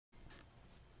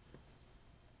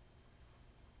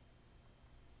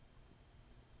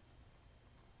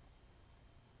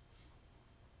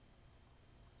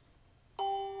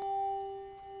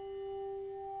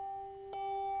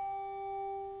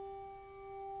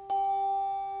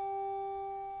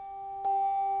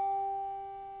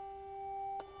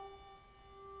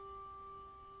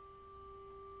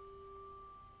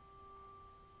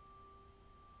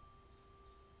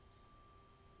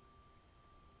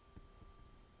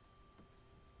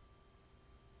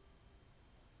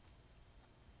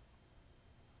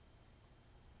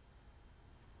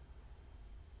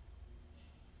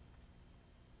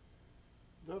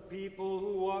The people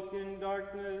who walked in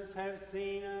darkness have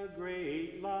seen a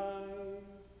great light.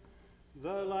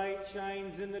 The light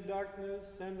shines in the darkness,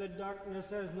 and the darkness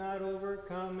has not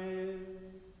overcome it.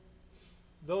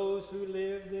 Those who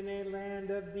lived in a land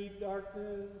of deep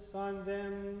darkness, on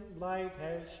them light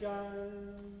has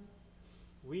shined.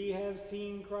 We have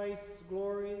seen Christ's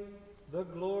glory, the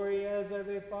glory as of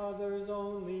a Father's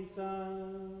only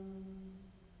Son.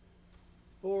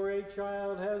 For a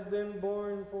child has been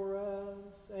born for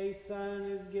us, a Son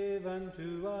is given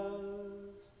to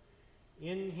us.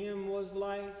 In him was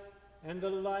life, and the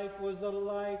life was the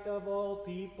light of all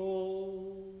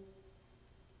people.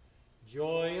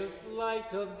 Joyous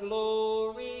light of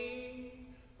glory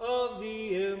of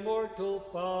the immortal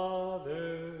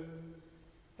Father,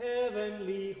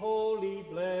 heavenly, holy,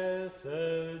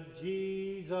 blessed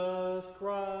Jesus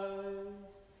Christ.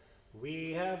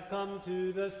 We have come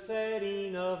to the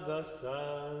setting of the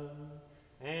sun,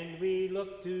 and we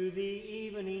look to the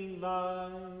evening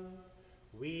light.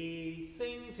 We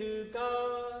sing to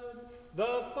God,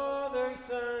 the Father,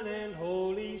 Son, and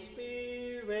Holy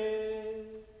Spirit.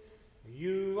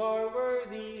 You are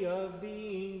worthy of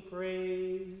being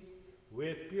praised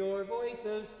with pure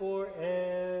voices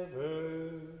forever.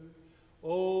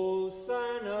 O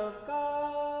Son of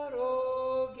God,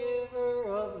 O Giver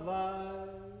of life,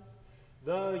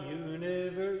 the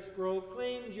universe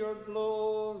proclaims your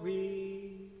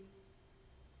glory.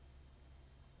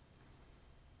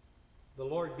 The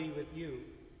Lord be with you.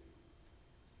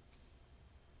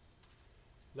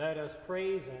 Let us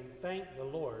praise and thank the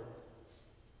Lord.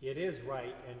 It is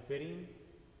right and fitting,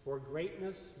 for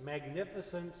greatness,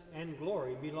 magnificence, and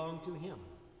glory belong to him.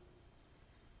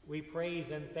 We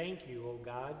praise and thank you, O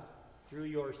God, through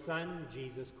your Son,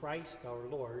 Jesus Christ our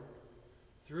Lord,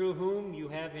 through whom you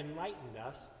have enlightened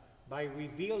us by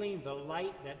revealing the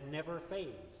light that never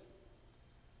fades.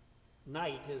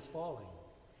 Night is falling,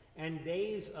 and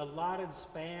day's allotted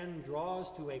span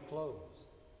draws to a close.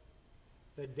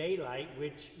 The daylight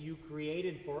which you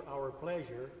created for our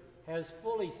pleasure has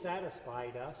fully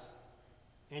satisfied us,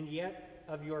 and yet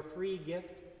of your free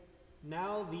gift,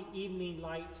 now the evening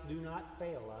lights do not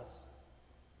fail us.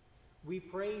 We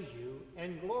praise you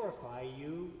and glorify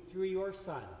you through your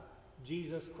Son,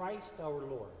 Jesus Christ our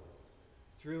Lord.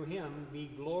 Through him be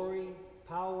glory,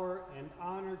 power, and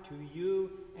honor to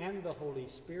you and the Holy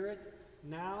Spirit,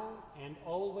 now and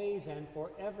always and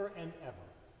forever and ever.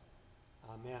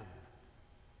 Amen.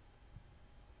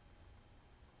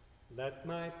 Let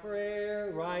my prayer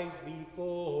rise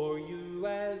before you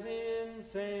as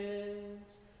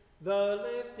incense, the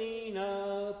lifting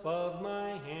up of my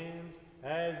hands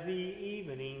as the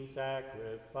evening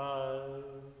sacrifice.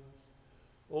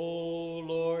 O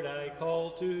Lord, I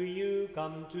call to you,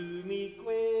 come to me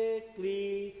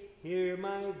quickly, hear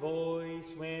my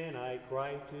voice when I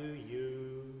cry to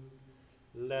you.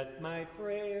 Let my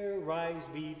prayer rise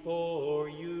before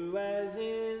you as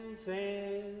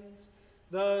incense,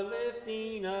 the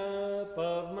lifting up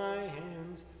of my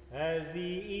hands as the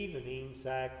evening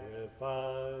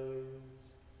sacrifice.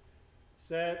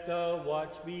 Set a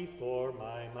watch before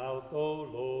my mouth, O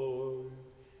Lord,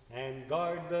 and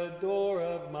guard the door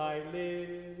of my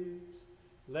lips.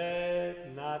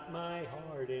 Let not my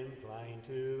heart incline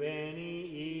to any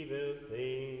evil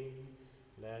thing.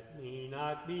 Let me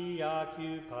not be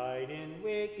occupied in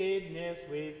wickedness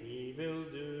with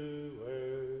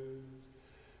evildoers.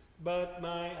 But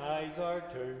my eyes are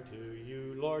turned to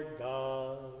you, Lord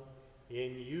God.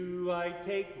 In you I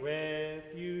take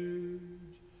refuge.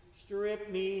 Strip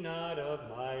me not of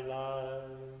my life.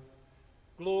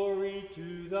 Glory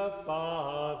to the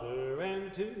Father,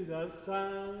 and to the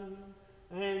Son,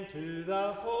 and to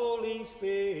the Holy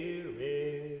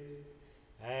Spirit,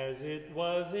 as it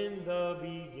was in the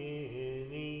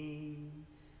beginning,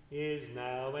 is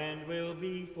now, and will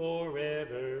be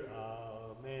forever.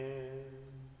 Amen.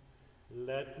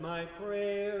 Let my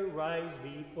prayer rise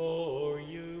before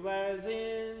you as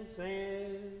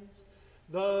incense,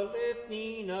 the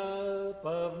lifting up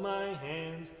of my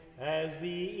hands as the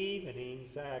evening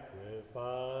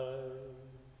sacrifice.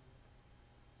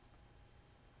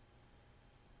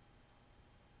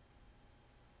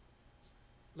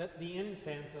 Let the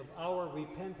incense of our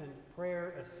repentant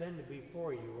prayer ascend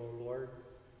before you, O Lord,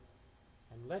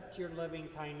 and let your loving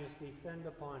kindness descend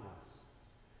upon us,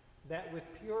 that with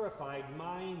purified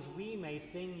minds we may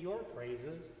sing your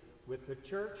praises with the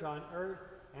church on earth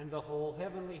and the whole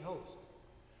heavenly host,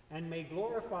 and may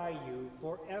glorify you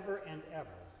forever and ever.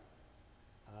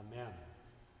 Amen.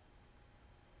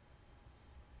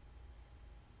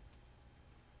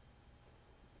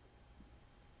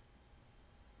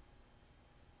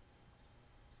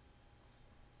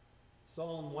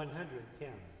 Psalm 110.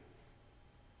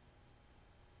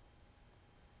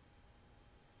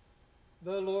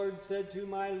 The Lord said to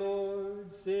my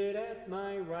Lord, sit at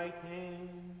my right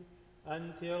hand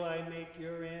until I make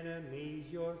your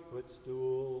enemies your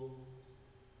footstool.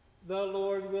 The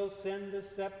Lord will send the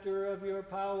scepter of your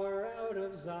power out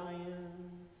of Zion,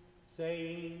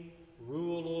 saying,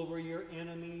 rule over your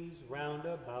enemies round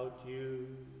about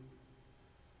you.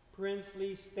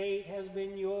 Princely state has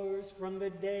been yours from the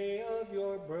day of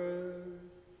your birth.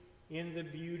 In the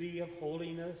beauty of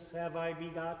holiness have I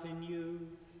begotten you,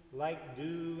 like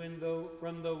dew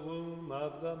from the womb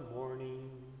of the morning.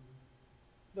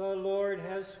 The Lord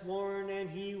has sworn, and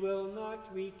he will not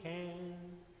recant.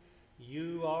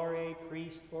 You are a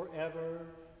priest forever,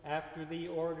 after the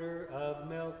order of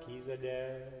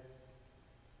Melchizedek.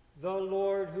 The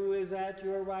Lord, who is at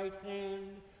your right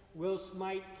hand, will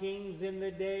smite kings in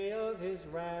the day of his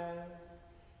wrath.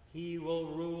 He will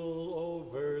rule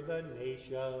over the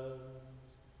nations.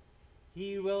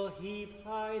 He will heap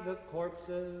high the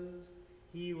corpses.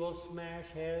 He will smash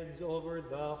heads over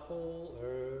the whole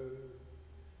earth.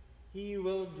 He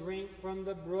will drink from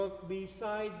the brook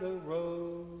beside the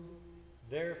road.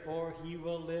 Therefore he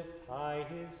will lift high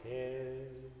his head.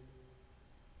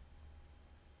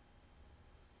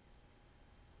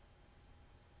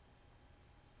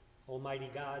 Almighty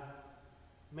God,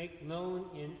 make known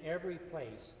in every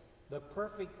place the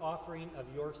perfect offering of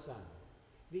your Son,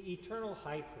 the eternal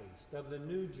high priest of the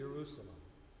New Jerusalem,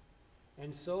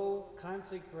 and so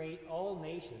consecrate all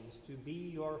nations to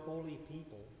be your holy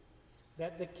people,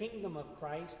 that the kingdom of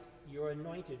Christ, your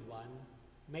anointed one,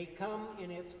 may come in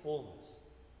its fullness.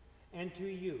 And to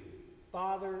you,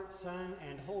 Father, Son,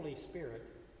 and Holy Spirit,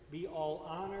 be all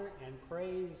honor and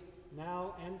praise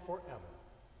now and forever.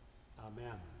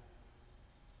 Amen.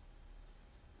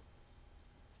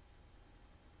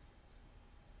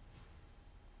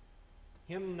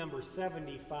 Hymn number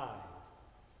 75.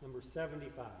 Number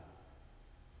 75.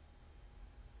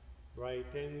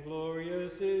 Bright and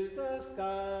glorious is the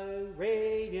sky,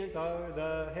 radiant are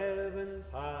the heavens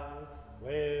high,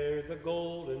 where the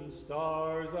golden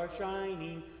stars are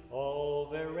shining, all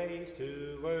their rays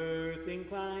to earth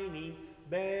inclining.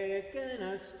 Beckon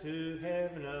us to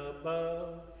heaven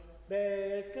above,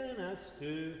 beckon us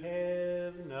to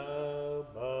heaven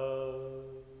above.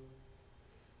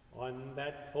 On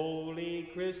that holy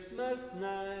Christmas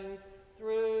night,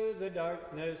 through the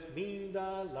darkness beamed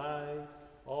a light.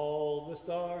 All the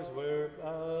stars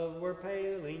above were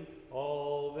paling,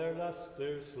 all their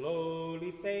luster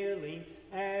slowly failing,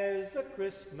 as the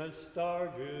Christmas star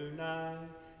drew nigh,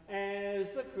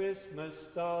 as the Christmas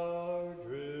star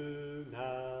drew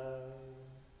nigh.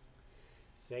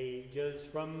 Sages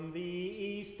from the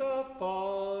east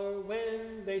afar,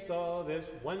 when they saw this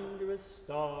wondrous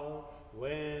star,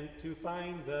 went to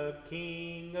find the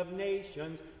King of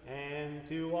nations, and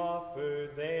to offer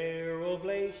their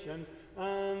oblations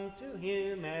unto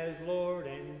him as Lord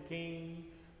and King,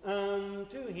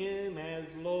 unto him as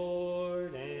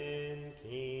Lord and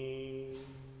King.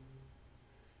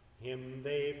 Him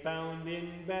they found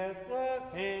in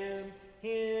Bethlehem,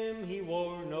 him he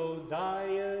wore no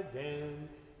diadem,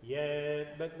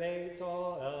 yet but they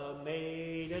saw a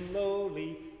maiden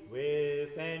lowly,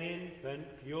 with an infant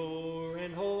pure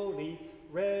and holy,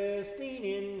 resting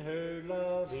in her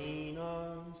loving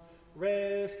arms,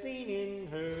 resting in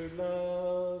her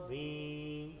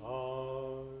loving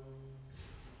arms.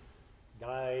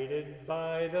 Guided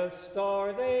by the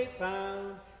star they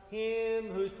found him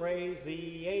whose praise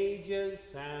the ages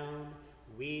sound.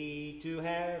 We to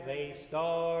have a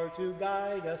star to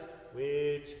guide us,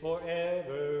 which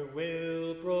forever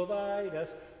will provide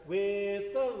us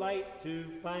with the light to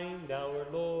find our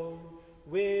Lord,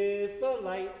 with the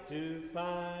light to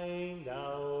find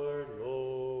our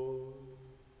Lord.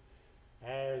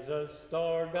 As a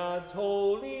star, God's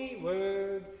holy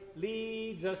word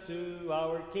leads us to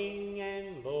our King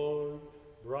and Lord.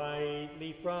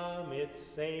 Brightly from its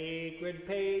sacred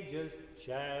pages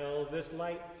shall this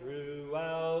light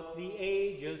throughout the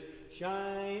ages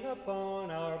shine upon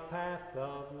our path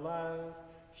of life,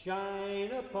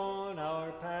 shine upon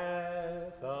our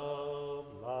path of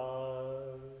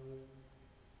life.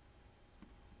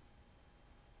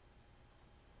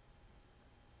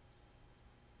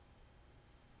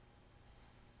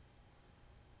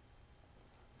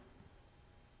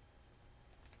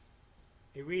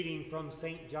 A reading from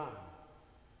St. John,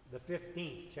 the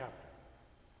 15th chapter.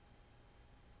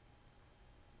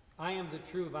 I am the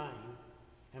true vine,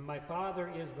 and my Father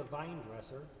is the vine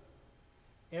dresser.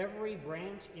 Every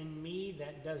branch in me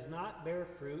that does not bear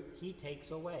fruit, he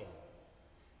takes away.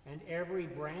 And every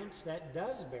branch that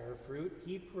does bear fruit,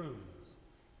 he prunes,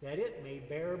 that it may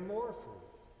bear more fruit.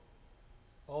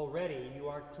 Already you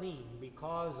are clean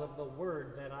because of the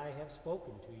word that I have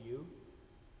spoken to you.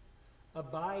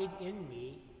 Abide in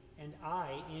me, and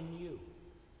I in you.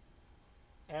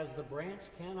 As the branch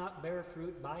cannot bear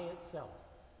fruit by itself,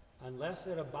 unless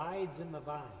it abides in the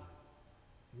vine,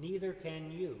 neither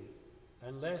can you,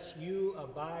 unless you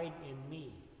abide in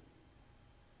me.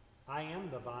 I am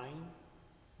the vine,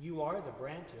 you are the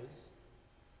branches.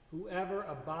 Whoever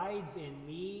abides in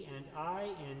me and I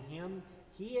in him,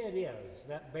 he it is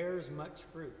that bears much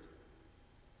fruit.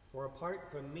 For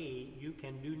apart from me, you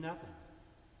can do nothing.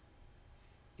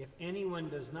 If anyone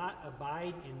does not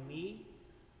abide in me,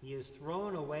 he is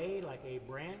thrown away like a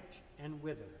branch and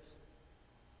withers.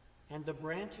 And the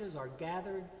branches are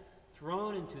gathered,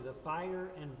 thrown into the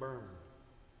fire and burned.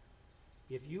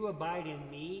 If you abide in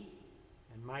me,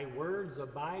 and my words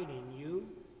abide in you,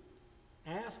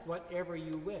 ask whatever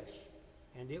you wish,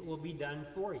 and it will be done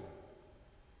for you.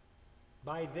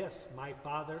 By this my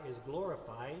Father is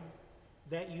glorified,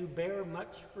 that you bear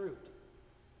much fruit,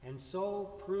 and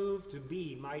so prove to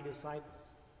be my disciples.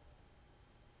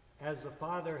 As the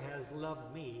Father has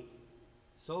loved me,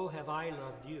 so have I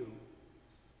loved you.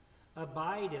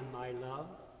 Abide in my love.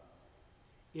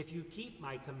 If you keep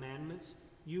my commandments,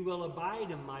 you will abide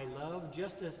in my love,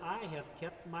 just as I have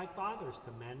kept my Father's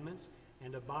commandments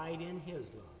and abide in his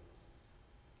love.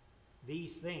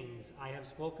 These things I have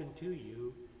spoken to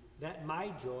you, that my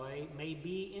joy may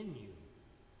be in you,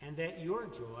 and that your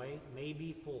joy may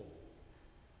be full.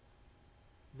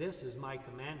 This is my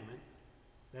commandment,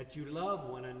 that you love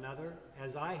one another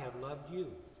as I have loved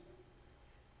you.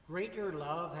 Greater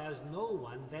love has no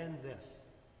one than this,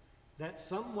 that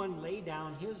someone lay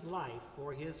down his life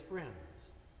for his friends.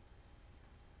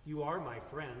 You are my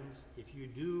friends if you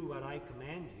do what I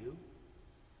command you.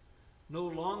 No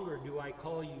longer do I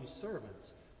call you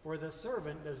servants, for the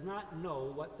servant does not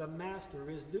know what the master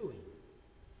is doing.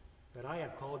 But I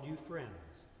have called you friends.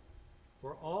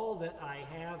 For all that I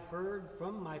have heard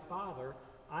from my Father,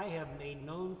 I have made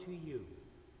known to you.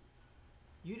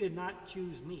 You did not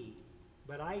choose me,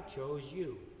 but I chose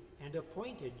you and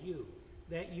appointed you,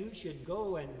 that you should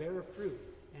go and bear fruit,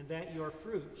 and that your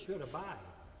fruit should abide,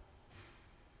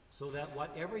 so that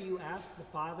whatever you ask the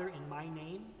Father in my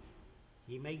name,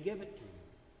 he may give it to you.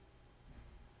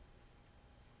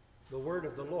 The word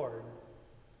of the Lord.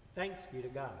 Thanks be to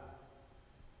God.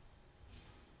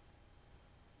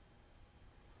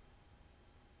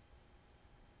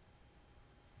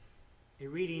 A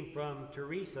reading from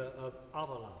Teresa of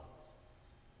Avila.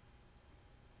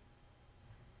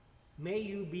 May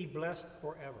you be blessed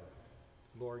forever,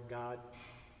 Lord God.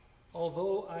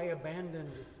 Although I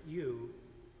abandoned you,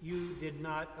 you did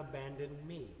not abandon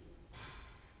me.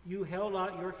 You held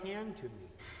out your hand to me.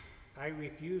 I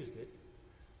refused it.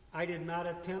 I did not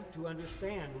attempt to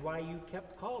understand why you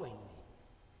kept calling me.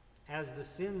 As the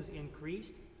sins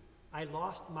increased, I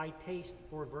lost my taste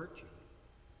for virtue.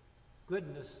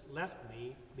 Goodness left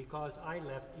me because I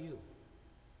left you.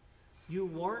 You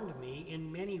warned me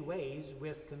in many ways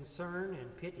with concern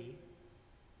and pity.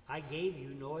 I gave you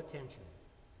no attention.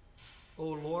 O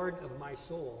Lord of my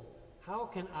soul, how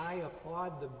can I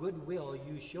applaud the goodwill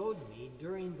you showed me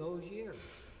during those years?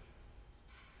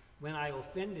 When I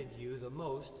offended you the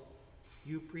most,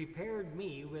 you prepared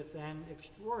me with an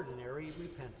extraordinary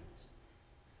repentance.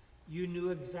 You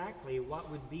knew exactly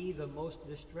what would be the most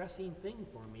distressing thing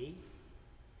for me.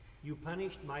 You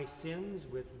punished my sins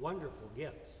with wonderful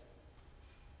gifts.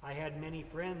 I had many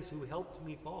friends who helped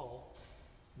me fall.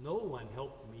 No one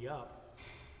helped me up.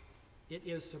 It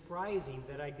is surprising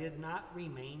that I did not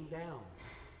remain down.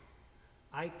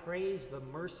 I praise the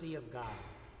mercy of God.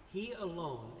 He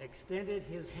alone extended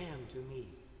his hand to me.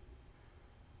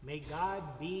 May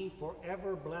God be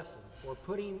forever blessed for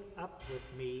putting up with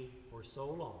me for so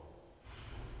long.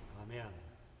 Amen.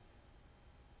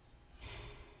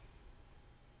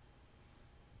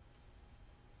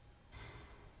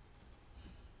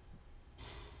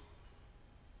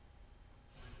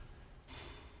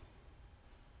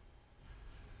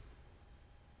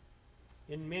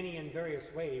 In many and various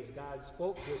ways, God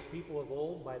spoke to his people of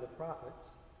old by the prophets,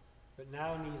 but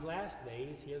now in these last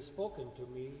days he has spoken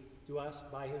to us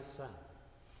by his Son.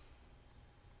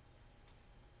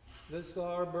 The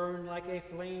star burned like a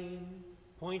flame,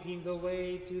 pointing the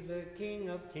way to the King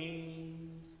of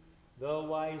Kings. The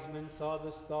wise men saw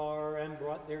the star and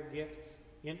brought their gifts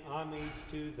in homage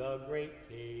to the great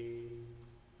King.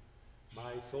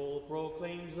 My soul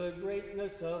proclaims the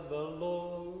greatness of the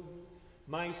Lord.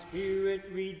 My spirit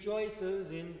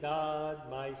rejoices in God,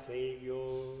 my Savior,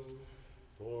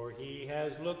 for he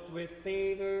has looked with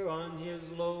favor on his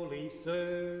lowly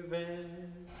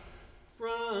servant.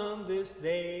 From this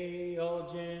day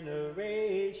all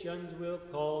generations will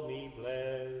call me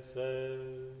blessed.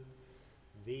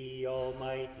 The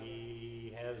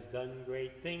Almighty has done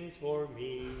great things for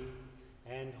me,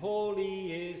 and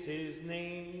holy is his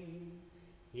name.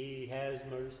 He has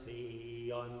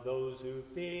mercy on those who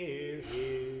fear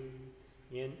him.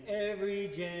 In every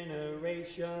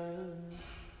generation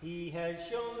he has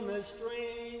shown the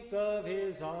strength of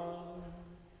his arm.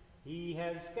 He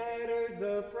has scattered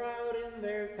the proud in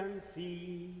their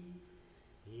conceit.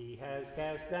 He has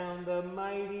cast down the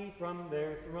mighty from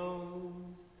their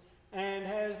thrones, and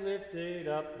has lifted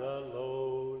up the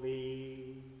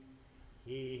lowly.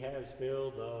 He has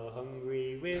filled the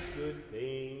hungry with good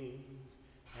things,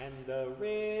 and the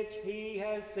rich he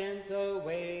has sent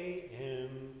away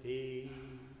empty.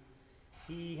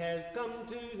 He has come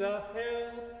to the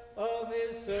help of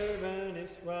his servant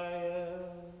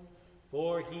Israel,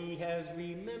 for he has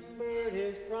remembered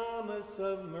his promise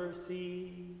of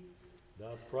mercy,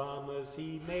 the promise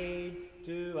he made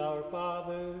to our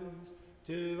fathers,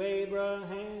 to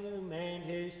Abraham and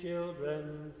his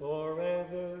children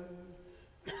forever.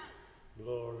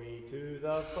 Glory to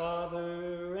the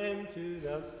Father, and to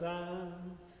the Son,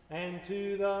 and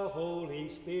to the Holy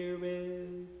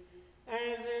Spirit,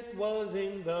 as it was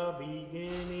in the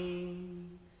beginning,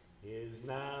 is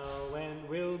now, and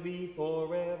will be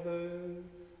forever.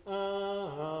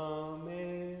 Amen.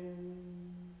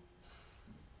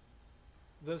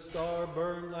 The star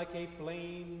burned like a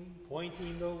flame,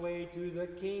 pointing the way to the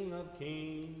King of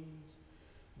Kings.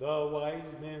 The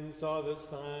wise men saw the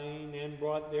sign and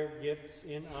brought their gifts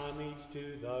in homage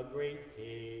to the great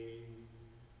King.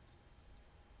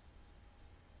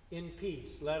 In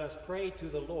peace, let us pray to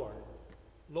the Lord.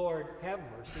 Lord, have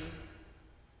mercy.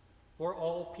 For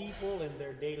all people in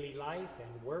their daily life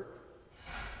and work,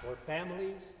 for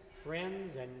families,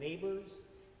 friends, and neighbors,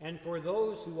 and for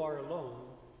those who are alone,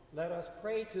 let us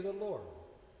pray to the Lord.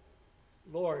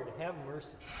 Lord, have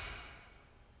mercy.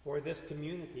 For this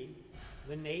community,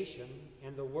 the nation,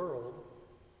 and the world,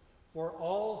 for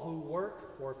all who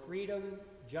work for freedom,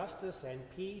 justice, and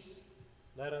peace,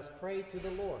 let us pray to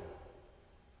the Lord.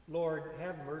 Lord,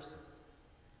 have mercy.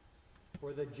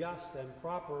 For the just and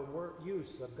proper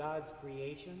use of God's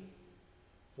creation,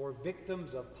 for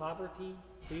victims of poverty,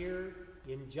 fear,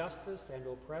 injustice, and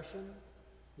oppression,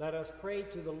 let us pray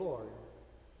to the Lord.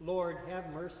 Lord, have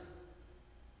mercy.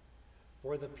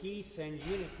 For the peace and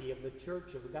unity of the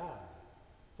Church of God,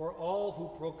 for all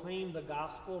who proclaim the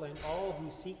gospel and all who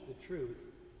seek the truth,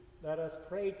 let us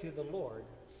pray to the Lord.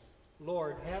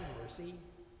 Lord, have mercy.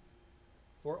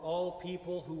 For all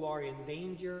people who are in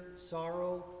danger,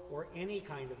 sorrow, or any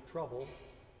kind of trouble,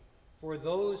 for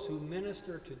those who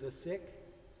minister to the sick,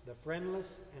 the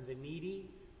friendless, and the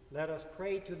needy, let us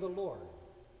pray to the Lord.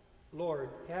 Lord,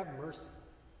 have mercy.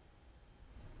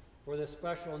 For the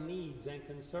special needs and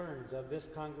concerns of this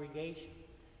congregation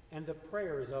and the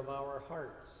prayers of our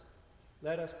hearts,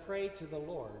 let us pray to the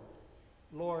Lord.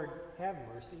 Lord, have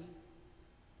mercy.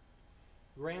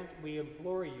 Grant, we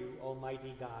implore you,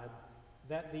 Almighty God,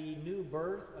 that the new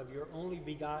birth of your only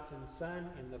begotten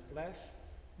Son in the flesh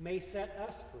may set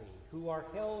us free, who are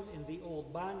held in the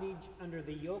old bondage under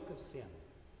the yoke of sin,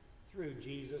 through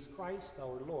Jesus Christ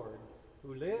our Lord,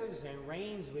 who lives and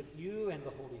reigns with you and the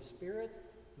Holy Spirit,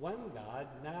 one God,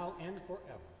 now and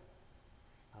forever.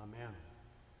 Amen.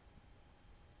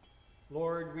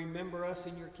 Lord, remember us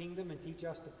in your kingdom and teach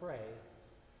us to pray.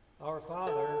 Our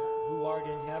Father, who art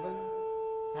in heaven,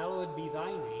 hallowed be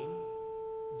thy name.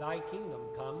 Thy kingdom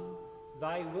come,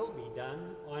 thy will be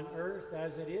done, on earth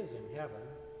as it is in heaven.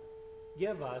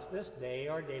 Give us this day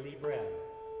our daily bread,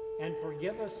 and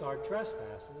forgive us our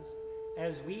trespasses,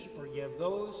 as we forgive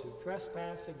those who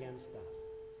trespass against us.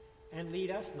 And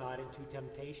lead us not into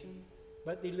temptation,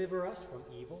 but deliver us from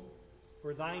evil.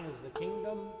 For thine is the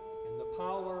kingdom, and the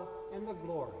power, and the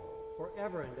glory,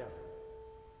 forever and ever.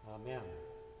 Amen.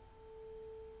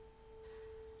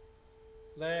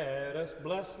 Let us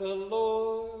bless the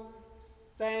Lord.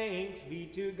 Thanks be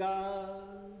to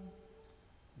God.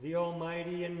 The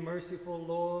Almighty and merciful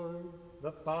Lord,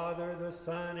 the Father, the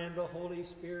Son, and the Holy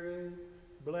Spirit,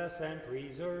 bless and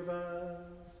preserve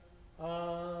us.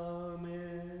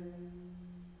 Amen.